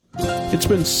It's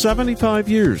been 75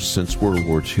 years since World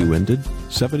War II ended,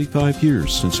 75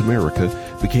 years since America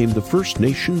became the first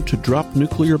nation to drop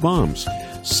nuclear bombs,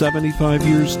 75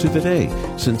 years to the day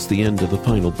since the end of the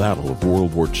final battle of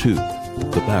World War II,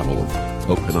 the Battle of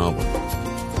Okinawa.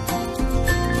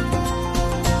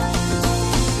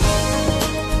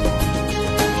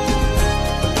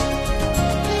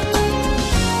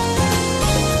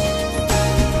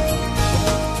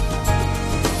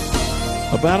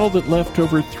 A battle that left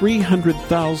over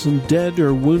 300,000 dead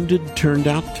or wounded turned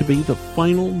out to be the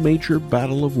final major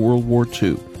battle of World War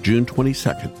II, June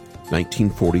 22nd,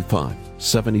 1945,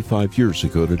 75 years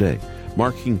ago today,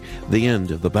 marking the end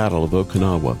of the Battle of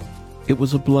Okinawa. It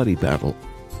was a bloody battle.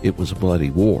 It was a bloody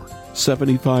war.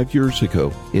 75 years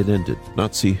ago, it ended.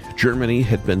 Nazi Germany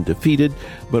had been defeated,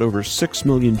 but over 6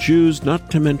 million Jews,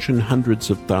 not to mention hundreds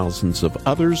of thousands of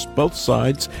others, both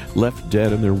sides, left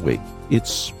dead in their wake.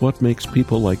 It's what makes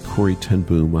people like Corrie ten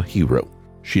Boom a hero.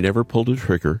 She never pulled a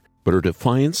trigger, but her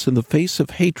defiance in the face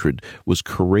of hatred was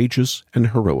courageous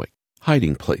and heroic.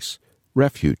 Hiding place,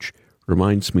 refuge,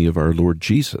 reminds me of our Lord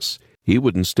Jesus. He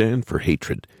wouldn't stand for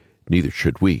hatred. Neither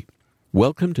should we.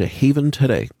 Welcome to Haven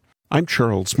Today. I'm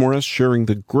Charles Morris, sharing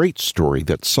the great story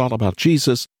that's all about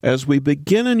Jesus as we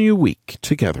begin a new week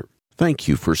together. Thank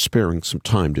you for sparing some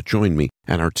time to join me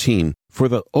and our team for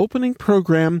the opening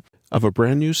program of a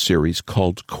brand new series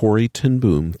called Corrie ten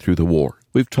Boom Through the War.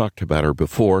 We've talked about her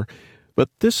before, but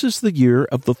this is the year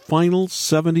of the final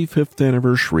 75th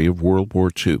anniversary of World War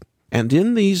II. And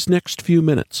in these next few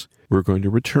minutes, we're going to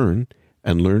return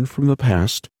and learn from the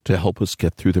past to help us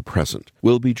get through the present.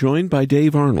 We'll be joined by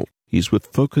Dave Arnold. He's with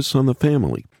Focus on the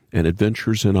Family and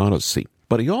Adventures in Odyssey.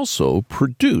 But he also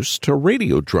produced a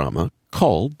radio drama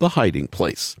called The Hiding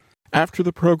Place. After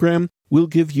the program, we'll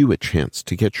give you a chance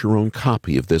to get your own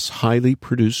copy of this highly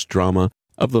produced drama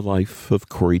of the life of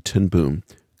Corrie ten Boom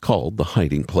called The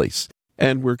Hiding Place.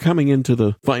 And we're coming into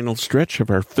the final stretch of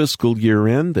our fiscal year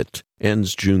end that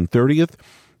ends June 30th.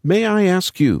 May I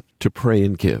ask you to pray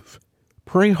and give.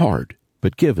 Pray hard,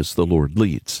 but give as the Lord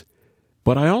leads.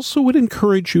 But I also would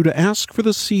encourage you to ask for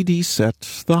the CD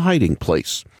set, The Hiding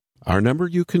Place. Our number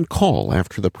you can call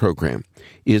after the program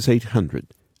is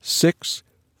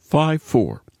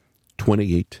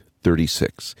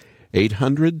 800-654-2836.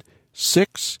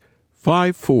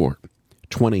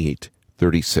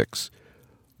 800-654-2836.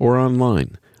 Or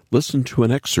online, listen to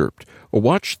an excerpt or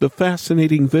watch the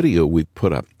fascinating video we've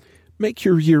put up. Make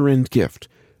your year-end gift,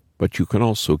 but you can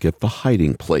also get The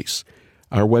Hiding Place.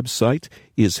 Our website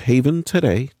is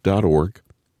haventoday.org,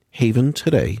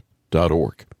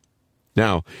 haventoday.org.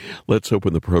 Now, let's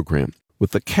open the program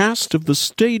with the cast of the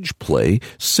stage play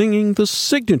singing the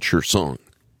signature song,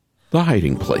 The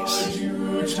Hiding Place.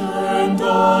 You turn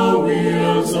the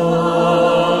wheels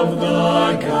of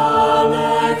the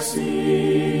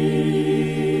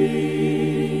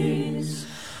galaxies.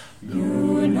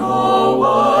 You know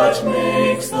what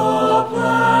makes the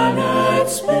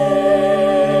planets spin.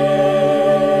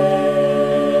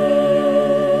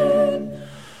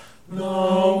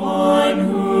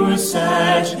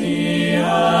 Set the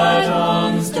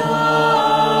atoms dancing,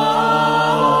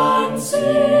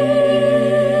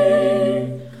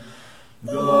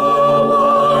 the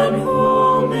one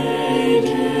who made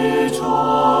it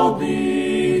all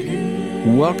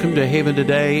begin. Welcome to Haven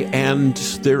Today, and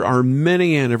there are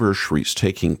many anniversaries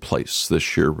taking place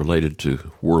this year related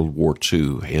to World War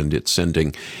II and its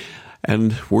ending.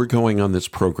 And we're going on this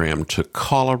program to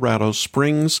Colorado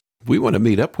Springs. We want to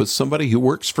meet up with somebody who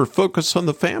works for Focus on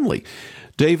the Family.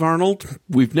 Dave Arnold,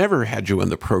 we've never had you on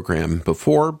the program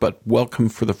before, but welcome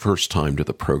for the first time to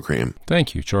the program.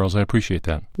 Thank you, Charles. I appreciate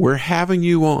that. We're having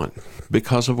you on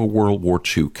because of a World War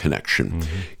II connection.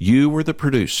 Mm-hmm. You were the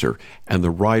producer and the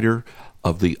writer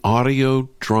of the audio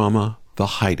drama, The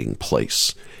Hiding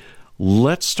Place.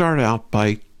 Let's start out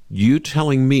by you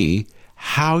telling me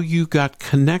how you got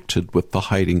connected with The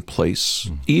Hiding Place,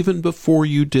 even before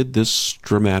you did this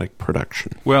dramatic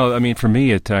production. Well, I mean, for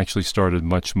me, it actually started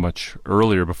much, much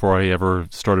earlier, before I ever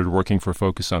started working for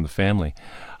Focus on the Family.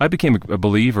 I became a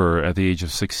believer at the age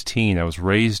of 16. I was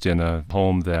raised in a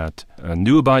home that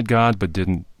knew about God but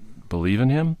didn't believe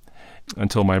in Him,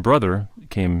 until my brother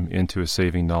came into a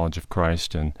saving knowledge of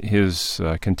Christ, and his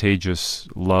contagious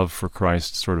love for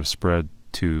Christ sort of spread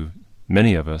to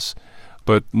many of us.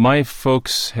 But my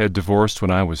folks had divorced when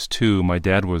I was 2. My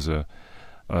dad was an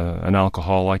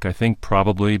alcoholic, I think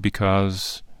probably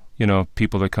because, you know,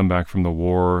 people that come back from the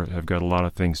war have got a lot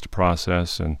of things to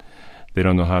process, and they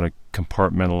don't know how to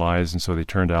compartmentalize, and so they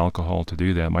turn to alcohol to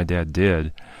do that. My dad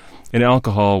did. And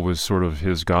alcohol was sort of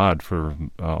his god for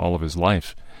all of his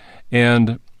life.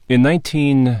 And in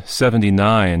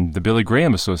 1979, the Billy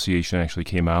Graham Association actually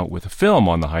came out with a film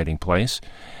on the hiding place,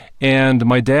 and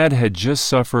my dad had just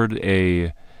suffered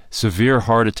a severe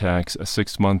heart attack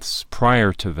 6 months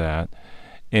prior to that,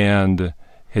 and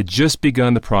had just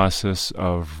begun the process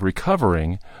of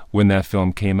recovering when that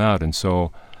film came out. And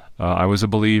so I was a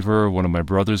believer, one of my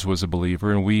brothers was a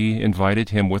believer, and we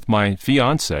invited him with my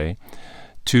fiancée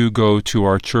to go to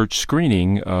our church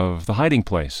screening of The Hiding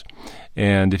Place.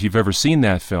 And if you've ever seen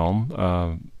that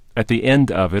film, at the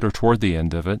end of it, or toward the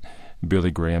end of it,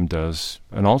 Billy Graham does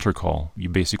an altar call. You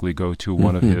basically go to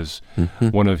one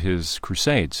of his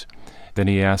crusades. Then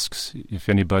he asks if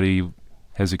anybody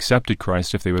has accepted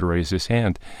Christ, if they would raise his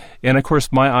hand. And of course,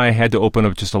 my eye had to open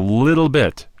up just a little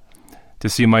bit to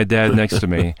see my dad next to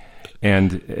me,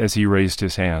 and as he raised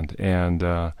his hand and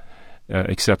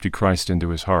accepted Christ into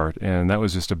his heart. And that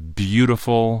was just a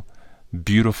beautiful,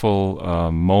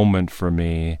 beautiful moment for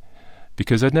me,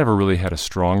 because I'd never really had a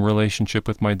strong relationship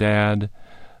with my dad,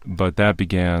 but that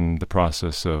began the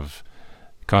process of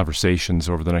conversations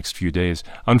over the next few days.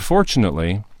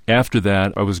 Unfortunately, after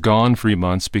that, I was gone 3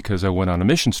 months because I went on a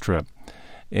missions trip.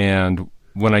 And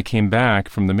when I came back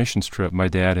from the missions trip, my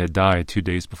dad had died 2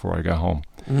 days before I got home.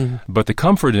 But the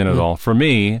comfort in it all, for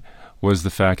me, was the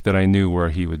fact that I knew where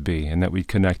he would be and that we'd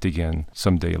connect again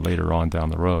someday later on down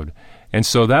the road. And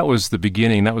so that was the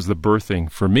beginning, that was the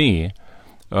birthing for me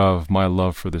of my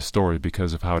love for this story,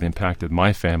 because of how it impacted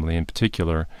my family in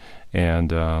particular,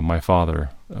 and my father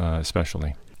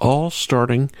especially. All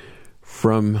starting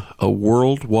from a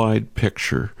worldwide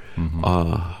picture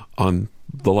on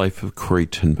the life of Corrie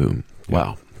ten Boom.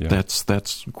 Wow. Yeah.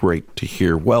 That's great to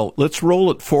hear. Well, let's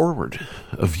roll it forward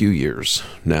a few years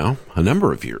now, a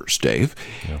number of years, Dave.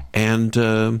 Yeah.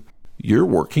 And you're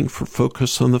working for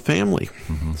Focus on the Family.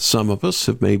 Some of us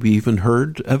have maybe even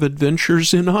heard of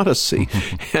Adventures in Odyssey.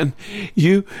 And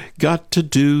you got to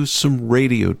do some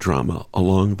radio drama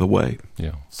along the way.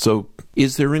 Yeah. So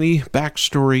is there any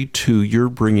backstory to your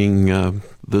bringing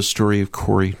the story of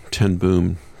Corrie ten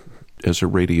Boom as a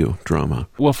radio drama?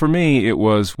 Well, for me, it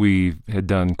was, we had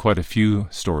done quite a few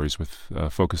stories with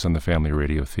Focus on the Family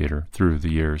Radio Theater through the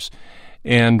years.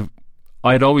 And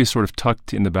I'd always sort of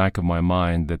tucked in the back of my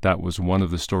mind that that was one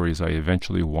of the stories I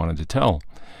eventually wanted to tell.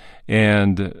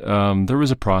 And there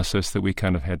was a process that we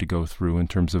kind of had to go through in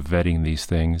terms of vetting these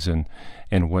things and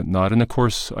whatnot. And of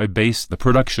course, I based the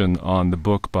production on the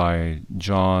book by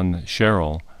John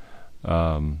Sherrill.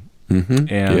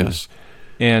 Yes.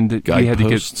 And we had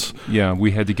Guideposts.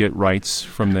 we had to get rights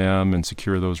from them and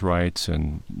secure those rights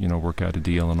and, work out a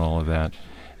deal and all of that.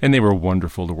 And they were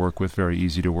wonderful to work with, very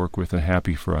easy to work with, and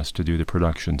happy for us to do the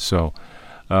production. So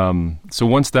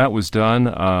once that was done,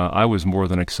 I was more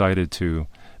than excited to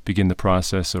begin the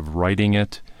process of writing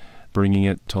it, bringing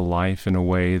it to life in a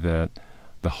way that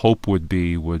the hope would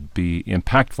be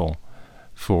impactful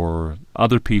for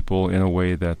other people in a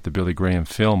way that the Billy Graham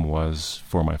film was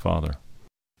for my father.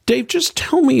 Dave, just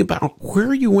tell me about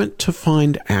where you went to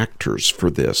find actors for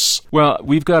this. Well,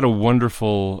 we've got a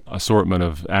wonderful assortment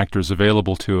of actors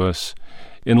available to us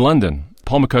in London.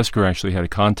 Paul McCusker actually had a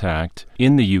contact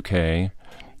in the UK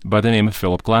by the name of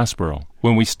Philip Glassborough.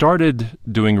 When we started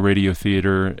doing radio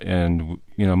theater, and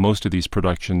most of these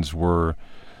productions were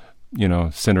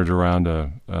centered around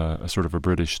a sort of a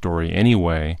British story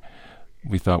anyway,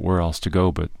 we thought, where else to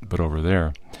go but over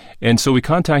there? And so we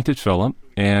contacted Philip,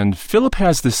 and Philip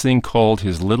has this thing called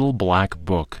his Little Black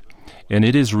Book, and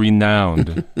it is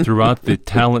renowned throughout the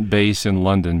talent base in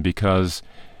London because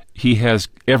he has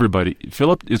everybody.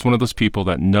 Philip is one of those people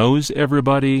that knows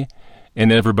everybody,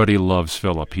 and everybody loves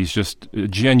Philip. He's just a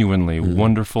genuinely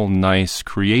wonderful, nice,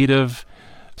 creative,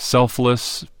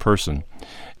 selfless person.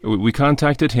 We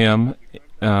contacted him,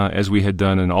 as we had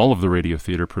done in all of the radio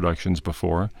theater productions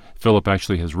before. Philip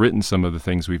actually has written some of the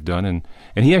things we've done,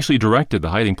 and he actually directed The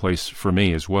Hiding Place for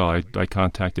me as well. I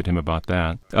contacted him about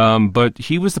that. But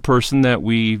he was the person that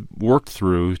we worked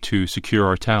through to secure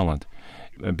our talent,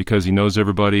 because he knows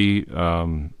everybody,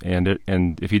 and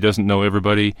if he doesn't know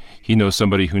everybody, he knows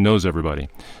somebody who knows everybody.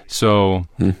 So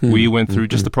we went through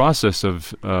just the process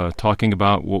of talking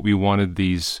about what we wanted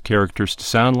these characters to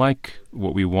sound like,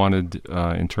 what we wanted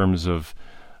in terms of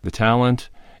the talent,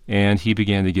 and he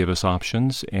began to give us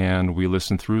options, and we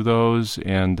listened through those,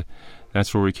 and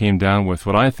that's where we came down with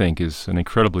what I think is an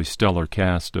incredibly stellar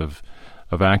cast of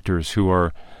actors who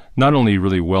are not only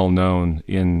really well known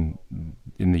in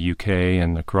the UK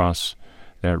and across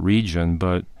that region,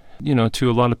 but to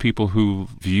a lot of people who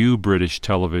view British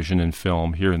television and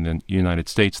film here in the United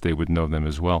States, they would know them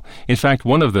as well. In fact,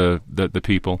 one of the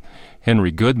people,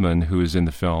 Henry Goodman, who is in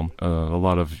the film, a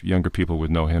lot of younger people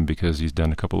would know him because he's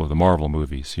done a couple of the Marvel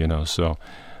movies, so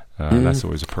that's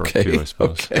always a perk too, I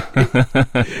suppose.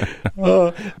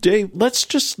 Okay. Dave, let's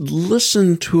just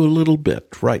listen to a little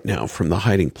bit right now from The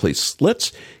Hiding Place.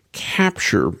 Let's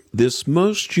capture this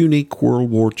most unique World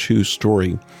War II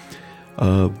story.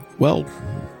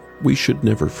 We should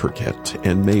never forget,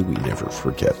 and may we never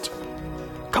forget.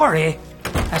 Corrie,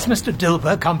 has Mr.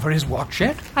 Dilber come for his watch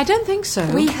yet? I don't think so.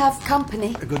 We have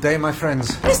company. Good day, my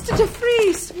friends. Mr. de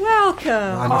Vries, welcome.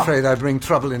 I'm afraid I bring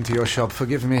trouble into your shop.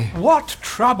 Forgive me. What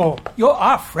trouble? You're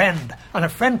our friend, and a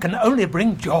friend can only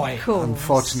bring joy.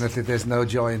 Unfortunately, there's no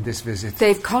joy in this visit.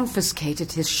 They've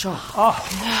confiscated his shop.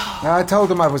 I told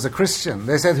them I was a Christian.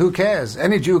 They said, who cares?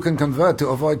 Any Jew can convert to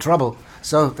avoid trouble.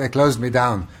 So they closed me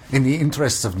down in the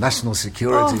interests of national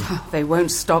security. They won't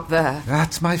stop there.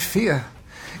 That's my fear.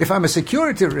 If I'm a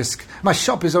security risk, my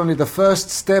shop is only the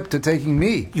first step to taking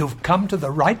me. You've come to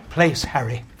the right place,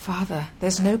 Harry. Father,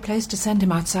 there's no place to send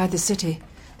him outside the city.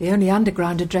 The only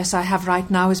underground address I have right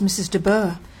now is Mrs. de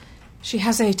Boer. She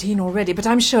has 18 already, but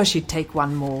I'm sure she'd take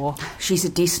one more. She's a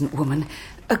decent woman,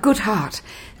 a good heart,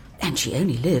 and she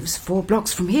only lives 4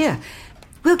 blocks from here.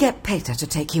 We'll get Peter to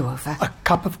take you over. A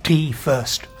cup of tea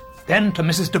first, then to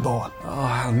Mrs. de Boer.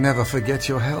 I'll never forget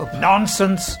your help.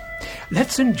 Nonsense.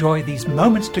 Let's enjoy these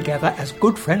moments together as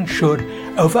good friends should,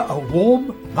 over a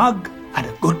warm mug and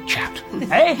a good chat.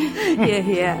 Eh?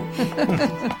 Yeah.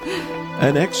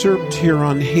 An excerpt here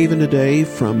on Haven a Day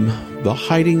from The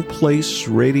Hiding Place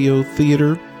Radio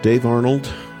Theater. Dave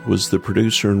Arnold was the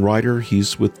producer and writer.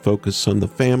 He's with Focus on the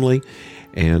Family,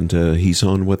 and he's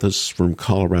on with us from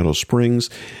Colorado Springs.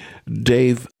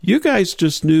 Dave, you guys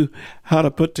just knew how to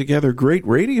put together great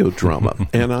radio drama,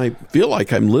 and I feel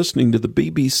like I'm listening to the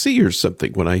BBC or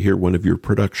something when I hear one of your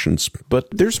productions. But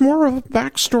there's more of a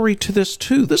backstory to this,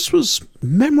 too. This was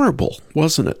memorable,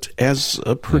 wasn't it, as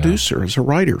a producer, as a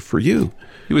writer for you?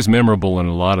 It was memorable in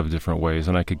a lot of different ways,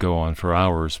 and I could go on for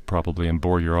hours probably and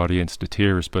bore your audience to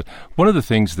tears. But one of the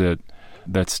things that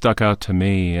stuck out to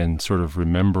me in sort of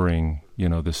remembering,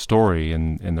 the story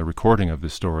and the recording of the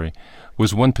story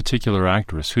was one particular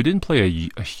actress who didn't play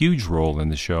a huge role in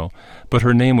the show, but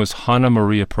her name was Hanna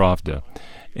Maria Pravda.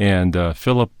 And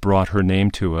Philip brought her name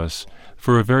to us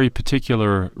for a very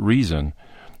particular reason,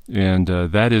 and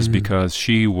that is because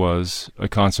she was a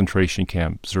concentration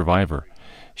camp survivor.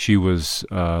 She was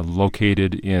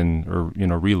relocated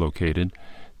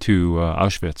to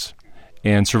Auschwitz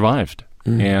and survived.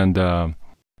 And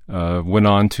went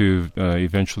on to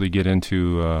eventually get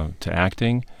into to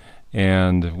acting.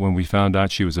 And when we found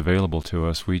out she was available to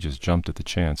us, we just jumped at the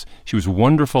chance. She was a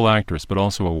wonderful actress, but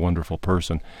also a wonderful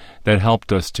person that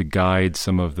helped us to guide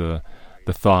some of the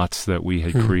thoughts that we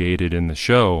had created in the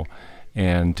show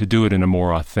and to do it in a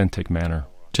more authentic manner.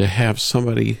 To have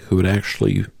somebody who had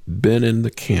actually been in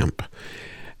the camp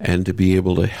and to be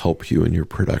able to help you in your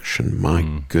production,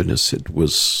 my goodness, it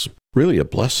was really a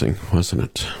blessing, wasn't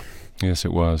it? Yes,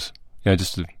 it was. Yeah,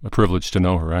 just a privilege to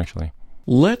know her, actually.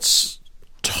 Let's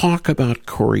talk about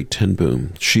Corrie ten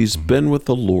Boom. She's been with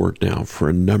the Lord now for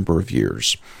a number of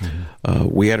years.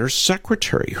 We had her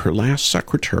last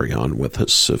secretary on with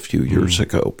us a few years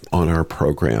ago on our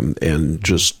program and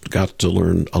just got to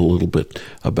learn a little bit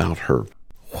about her.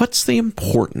 What's the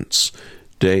importance,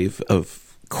 Dave,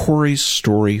 of Corrie's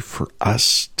story for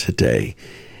us today?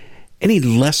 Any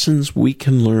lessons we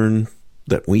can learn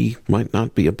that we might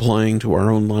not be applying to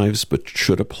our own lives but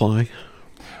should apply?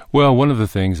 Well, one of the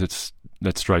things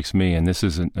that strikes me, and this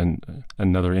is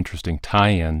another interesting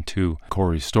tie-in to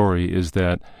Corrie's story, is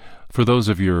that for those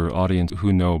of your audience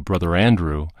who know Brother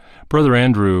Andrew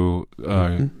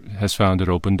has founded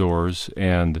Open Doors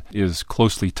and is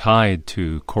closely tied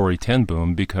to Corrie ten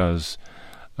Boom because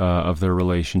of their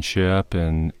relationship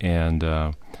and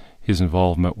his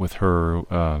involvement with her,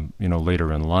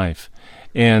 later in life.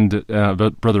 And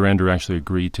but Brother Andrew actually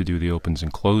agreed to do the opens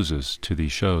and closes to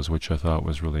these shows, which I thought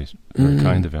was really very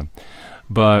kind of him.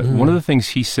 But one of the things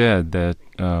he said that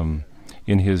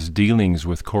in his dealings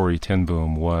with Corrie ten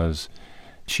Boom was,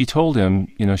 she told him,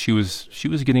 she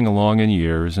was getting along in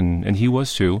years, and he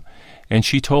was too, and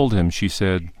she told him, she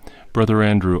said, Brother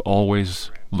Andrew, always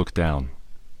look down.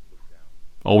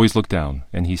 Always look down.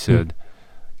 And he said,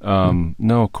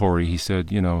 no, Corrie, he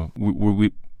said,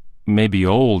 we may be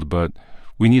old, but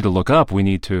we need to look up. We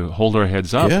need to hold our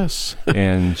heads up. Yes.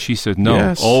 And she said,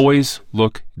 no, always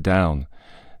look down.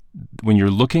 When you're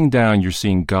looking down, you're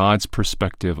seeing God's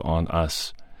perspective on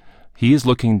us. He is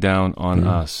looking down on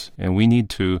us, and we need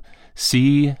to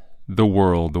see the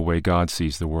world the way God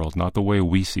sees the world, not the way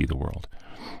we see the world.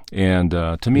 And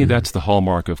to me, that's the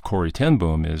hallmark of Corrie ten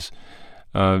Boom. Is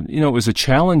it was a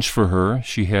challenge for her.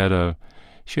 She had a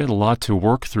lot to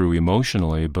work through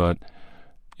emotionally, but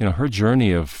her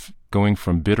journey of going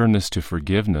from bitterness to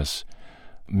forgiveness,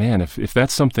 man, if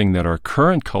that's something that our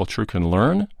current culture can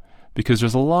learn, because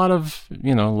there's a lot of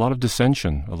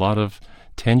dissension, a lot of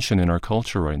tension in our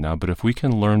culture right now. But if we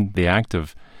can learn the act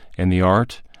of and the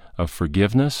art of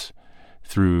forgiveness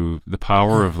through the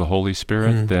power of the Holy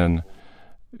Spirit, then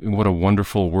what a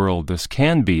wonderful world this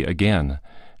can be again.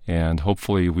 And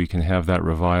hopefully we can have that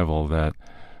revival that,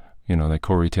 that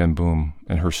Corrie ten Boom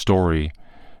and her story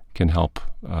can help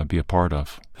be a part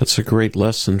of. That's a great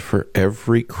lesson for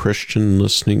every Christian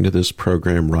listening to this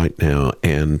program right now,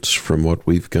 and from what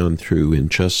we've gone through in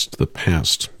just the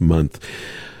past month.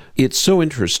 It's so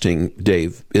interesting,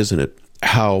 Dave, isn't it,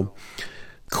 how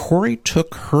Corrie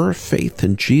took her faith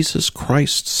in Jesus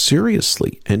Christ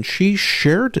seriously, and she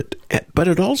shared it, but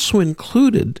it also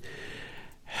included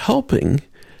helping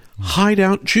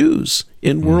hideout Jews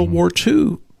in World War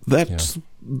II that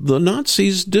the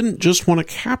Nazis didn't just want to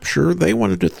capture, they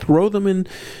wanted to throw them in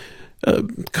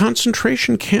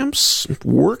concentration camps,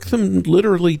 work them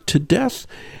literally to death,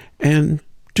 and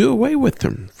do away with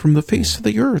them from the face of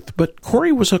the earth. But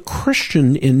Corrie was a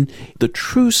Christian in the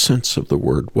true sense of the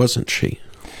word, wasn't she?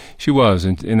 She was,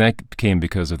 and that came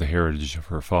because of the heritage of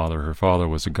her father. Her father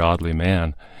was a godly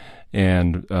man,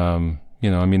 and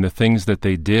the things that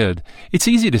they did, it's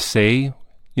easy to say,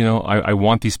 I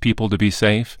want these people to be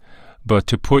safe, but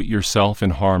to put yourself in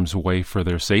harm's way for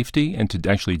their safety and to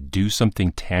actually do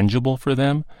something tangible for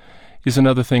them is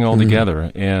another thing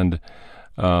altogether. And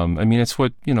it's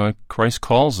what, Christ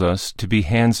calls us to be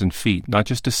hands and feet, not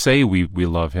just to say we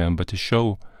love him, but to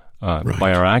show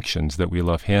by our actions that we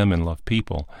love him and love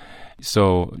people.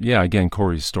 So, again,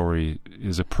 Corrie's story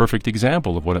is a perfect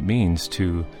example of what it means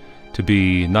to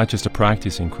be not just a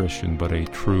practicing Christian, but a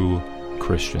true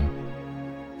Christian.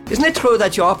 Isn't it true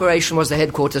that your operation was the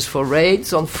headquarters for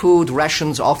raids on food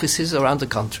rations offices around the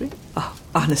country? Oh,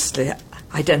 honestly,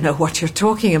 I don't know what you're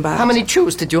talking about. How many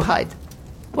Jews did you hide?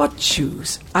 What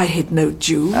Jews? I hid no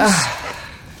Jews.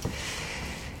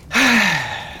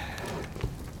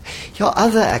 Your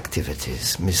other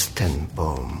activities, Miss ten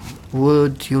Boom,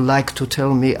 would you like to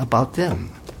tell me about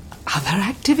them? Other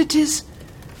activities?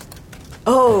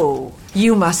 Oh,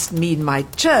 you must mean my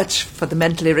church for the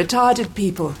mentally retarded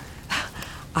people.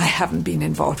 I haven't been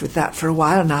involved with that for a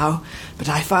while now, but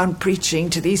I found preaching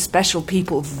to these special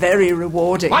people very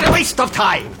rewarding. What a waste of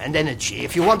time and energy.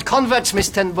 If you want converts, Miss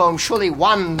ten Boom, surely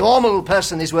one normal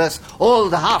person is worth all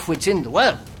the half-wits in the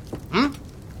world.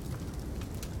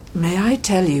 May I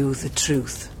tell you the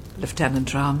truth,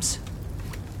 Lieutenant Rams?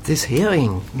 This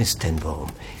hearing, Miss ten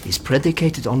Boom, is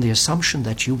predicated on the assumption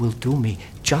that you will do me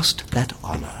just that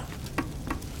honor.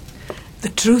 The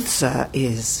truth, sir,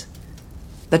 is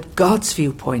that God's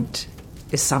viewpoint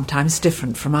is sometimes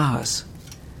different from ours.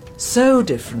 So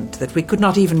different that we could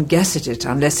not even guess at it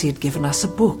unless he had given us a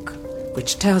book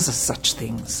which tells us such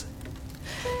things.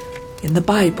 In the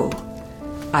Bible,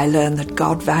 I learn that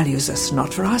God values us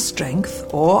not for our strength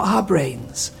or our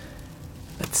brains,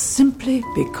 but simply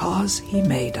because he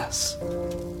made us.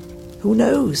 Who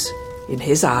knows? In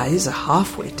his eyes, a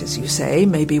half-wit, as you say,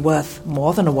 may be worth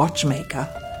more than a watchmaker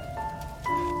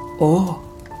or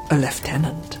a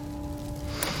lieutenant.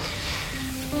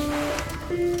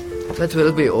 That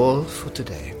will be all for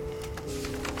today.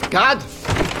 Guard!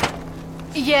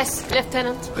 Yes,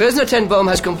 Lieutenant. Prisoner ten Boom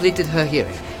has completed her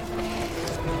hearing.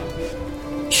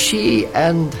 She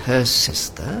and her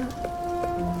sister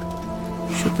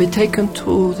should be taken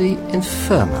to the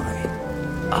infirmary.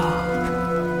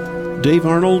 Dave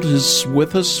Arnold is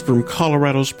with us from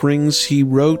Colorado Springs. He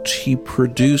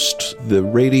produced the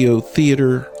radio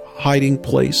theater Hiding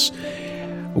Place,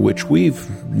 which we've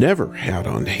never had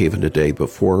on Haven Today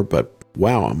before, but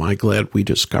wow, am I glad we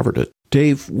discovered it.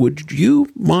 Dave, would you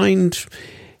mind,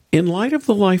 in light of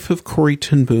the life of Corrie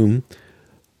ten Boom,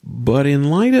 but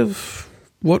in light of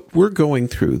what we're going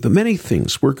through, the many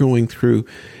things we're going through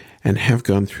and have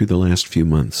gone through the last few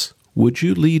months, would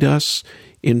you lead us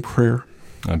in prayer?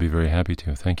 I'd be very happy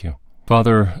to. Thank you.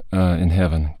 Father in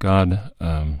heaven, God,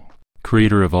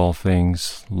 creator of all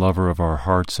things, lover of our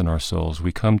hearts and our souls,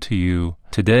 we come to you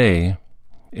today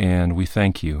and we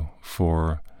thank you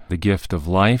for the gift of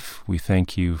life. We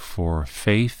thank you for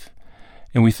faith,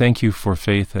 and we thank you for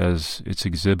faith as it's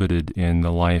exhibited in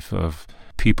the life of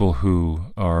people who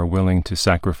are willing to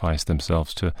sacrifice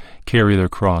themselves to carry their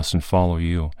cross and follow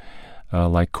you,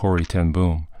 like Corrie ten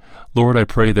Boom. Lord, I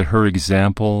pray that her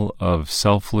example of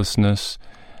selflessness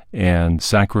and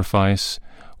sacrifice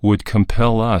would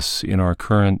compel us in our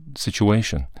current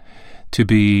situation to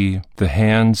be the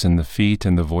hands and the feet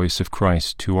and the voice of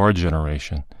Christ to our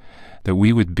generation, that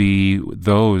we would be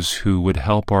those who would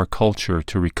help our culture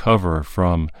to recover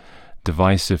from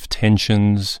divisive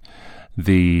tensions,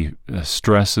 the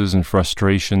stresses and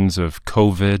frustrations of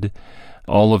COVID,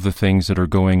 all of the things that are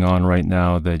going on right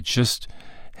now that just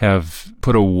have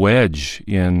put a wedge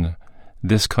in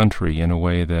this country in a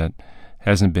way that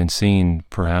hasn't been seen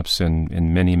perhaps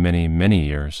in many, many, many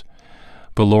years.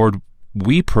 But Lord,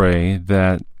 we pray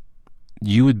that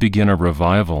you would begin a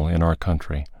revival in our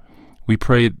country. We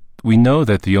know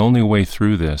that the only way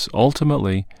through this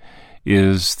ultimately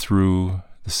is through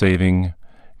the saving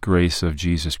grace of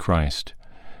Jesus Christ.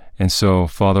 And so,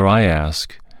 Father, I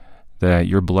ask that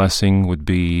your blessing would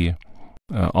be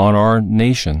on our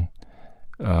nation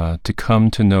to come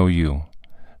to know you,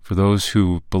 for those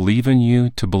who believe in you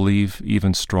to believe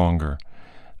even stronger,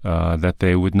 that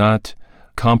they would not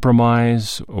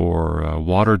compromise or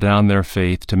water down their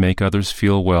faith to make others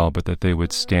feel well, but that they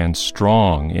would stand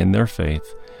strong in their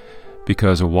faith,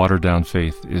 because a watered-down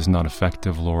faith is not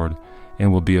effective, Lord,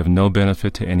 and will be of no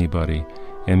benefit to anybody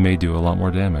and may do a lot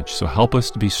more damage. So help us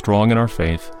to be strong in our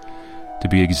faith, to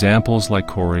be examples like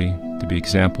Corey, to be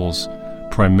examples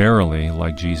primarily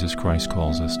like Jesus Christ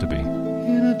calls us to be.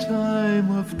 In a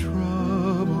time of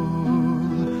trouble,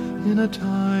 in a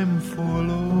time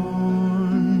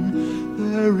forlorn,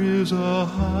 there is a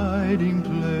hiding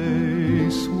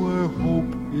place where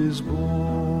hope is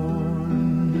born.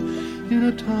 In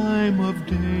a time of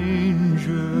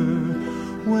danger,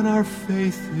 when our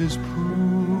faith is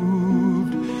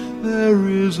proved, there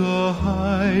is a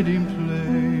hiding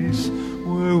place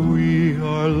where we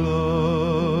are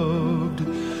loved.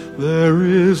 There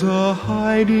is a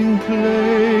hiding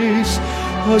place,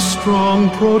 a strong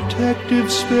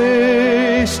protective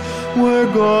space, where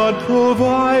God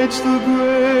provides the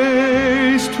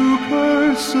grace to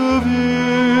persevere.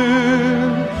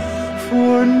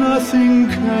 For nothing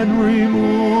can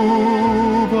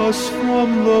remove us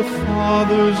from the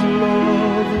Father's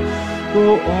love.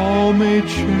 Though all may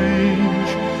change,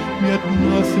 yet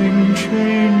nothing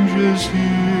changes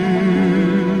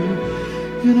here.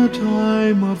 In a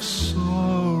time of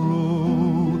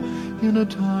sorrow, in a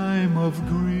time of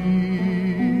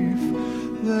grief,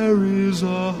 there is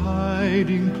a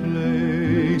hiding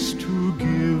place to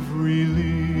give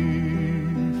relief.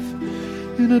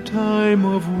 In a time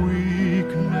of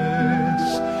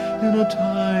weakness, in a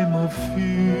time of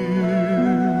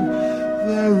fear,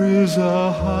 there is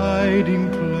a hiding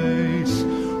place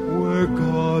where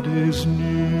God is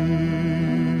near.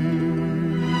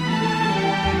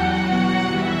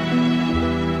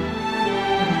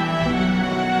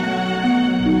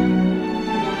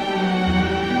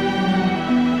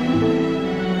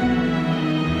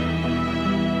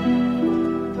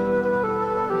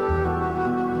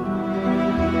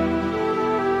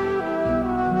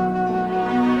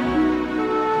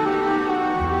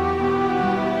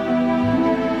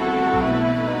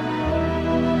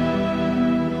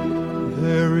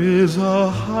 Is a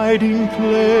hiding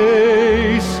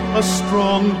place, a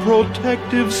strong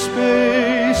protective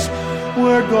space,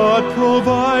 where God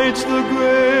provides the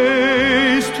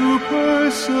grace to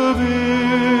persevere.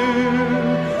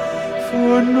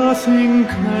 For nothing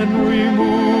can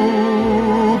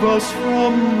remove us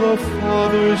from the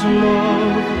Father's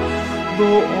love.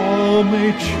 Though all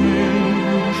may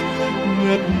change,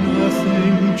 yet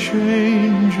nothing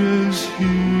changes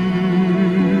here.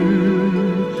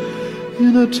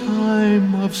 In a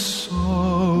time of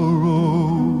sorrow,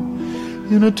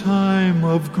 in a time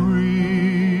of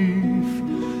grief,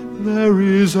 there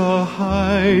is a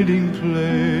hiding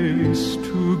place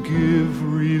to give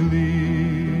relief.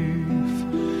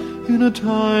 In a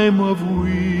time of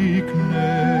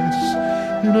weakness,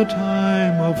 in a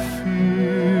time of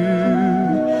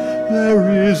fear,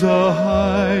 there is a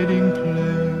hiding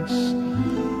place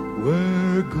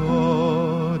where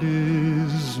God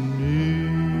is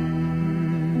near.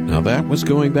 Now that was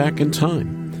going back in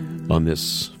time on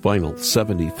this final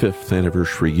 75th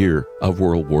anniversary year of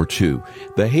World War II,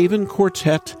 the Haven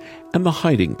Quartet and the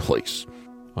Hiding Place,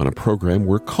 on a program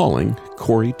we're calling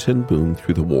Corrie ten Boom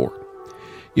Through the War.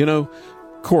 You know,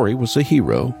 Corrie was a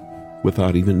hero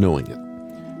without even knowing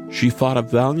it. She fought a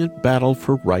valiant battle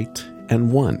for right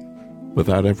and won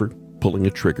without ever pulling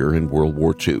a trigger in World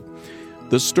War II.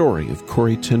 The story of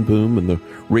Corrie ten Boom and the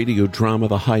radio drama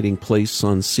The Hiding Place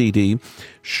on CD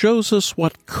shows us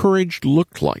what courage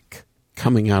looked like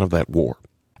coming out of that war.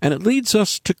 And it leads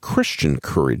us to Christian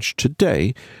courage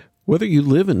today, whether you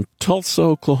live in Tulsa,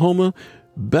 Oklahoma,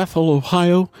 Bethel,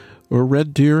 Ohio, or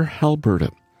Red Deer,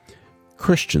 Alberta.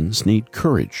 Christians need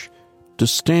courage to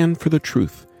stand for the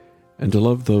truth and to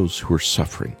love those who are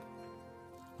suffering.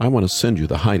 I want to send you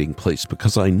The Hiding Place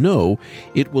because I know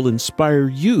it will inspire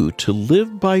you to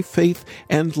live by faith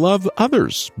and love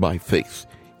others by faith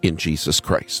in Jesus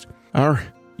Christ. Our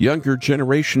younger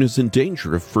generation is in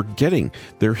danger of forgetting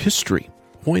their history.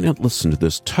 Why not listen to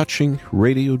this touching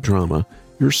radio drama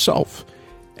yourself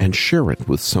and share it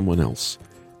with someone else?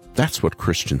 That's what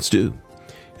Christians do.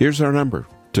 Here's our number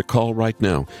to call right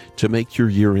now to make your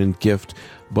year-end gift,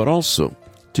 but also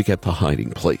to get The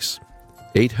Hiding Place.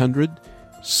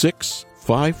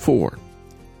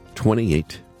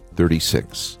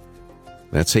 800-654-2836.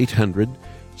 That's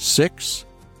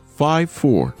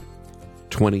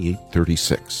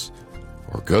 800-654-2836.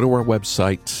 Or go to our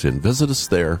website and visit us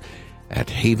there at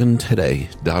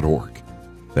haventoday.org.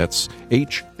 That's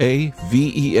HAVENTODAY,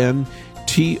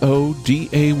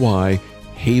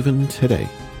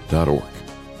 haventoday.org.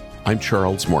 I'm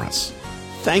Charles Morris.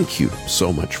 Thank you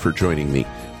so much for joining me.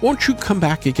 Won't you come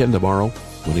back again tomorrow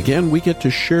when again we get to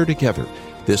share together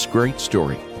this great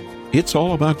story? It's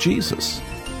all about Jesus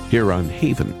here on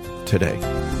Haven Today.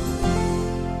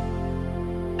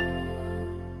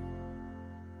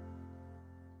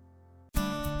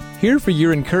 Here for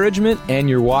your encouragement and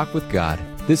your walk with God.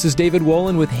 This is David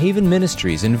Wolin with Haven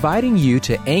Ministries, inviting you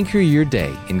to anchor your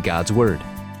day in God's Word.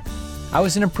 I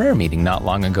was in a prayer meeting not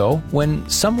long ago when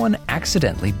someone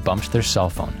accidentally bumped their cell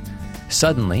phone.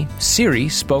 Suddenly, Siri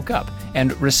spoke up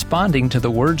and, responding to the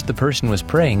words the person was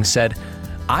praying, said,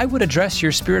 "I would address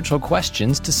your spiritual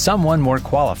questions to someone more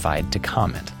qualified to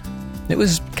comment." It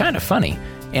was kind of funny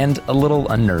and a little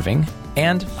unnerving,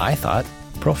 and I thought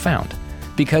profound.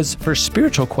 Because for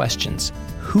spiritual questions,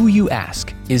 who you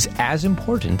ask is as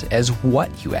important as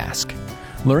what you ask.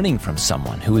 Learning from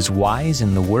someone who is wise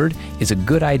in the Word is a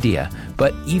good idea,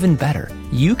 but even better,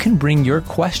 you can bring your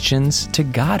questions to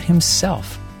God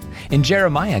Himself. In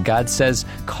Jeremiah, God says,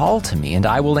 "Call to me, and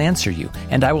I will answer you,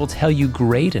 and I will tell you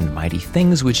great and mighty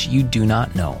things which you do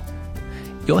not know."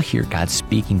 You'll hear God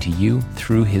speaking to you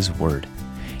through His Word.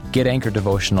 Get Anchor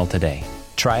Devotional today.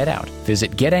 Try it out.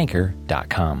 Visit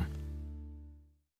getanchor.com.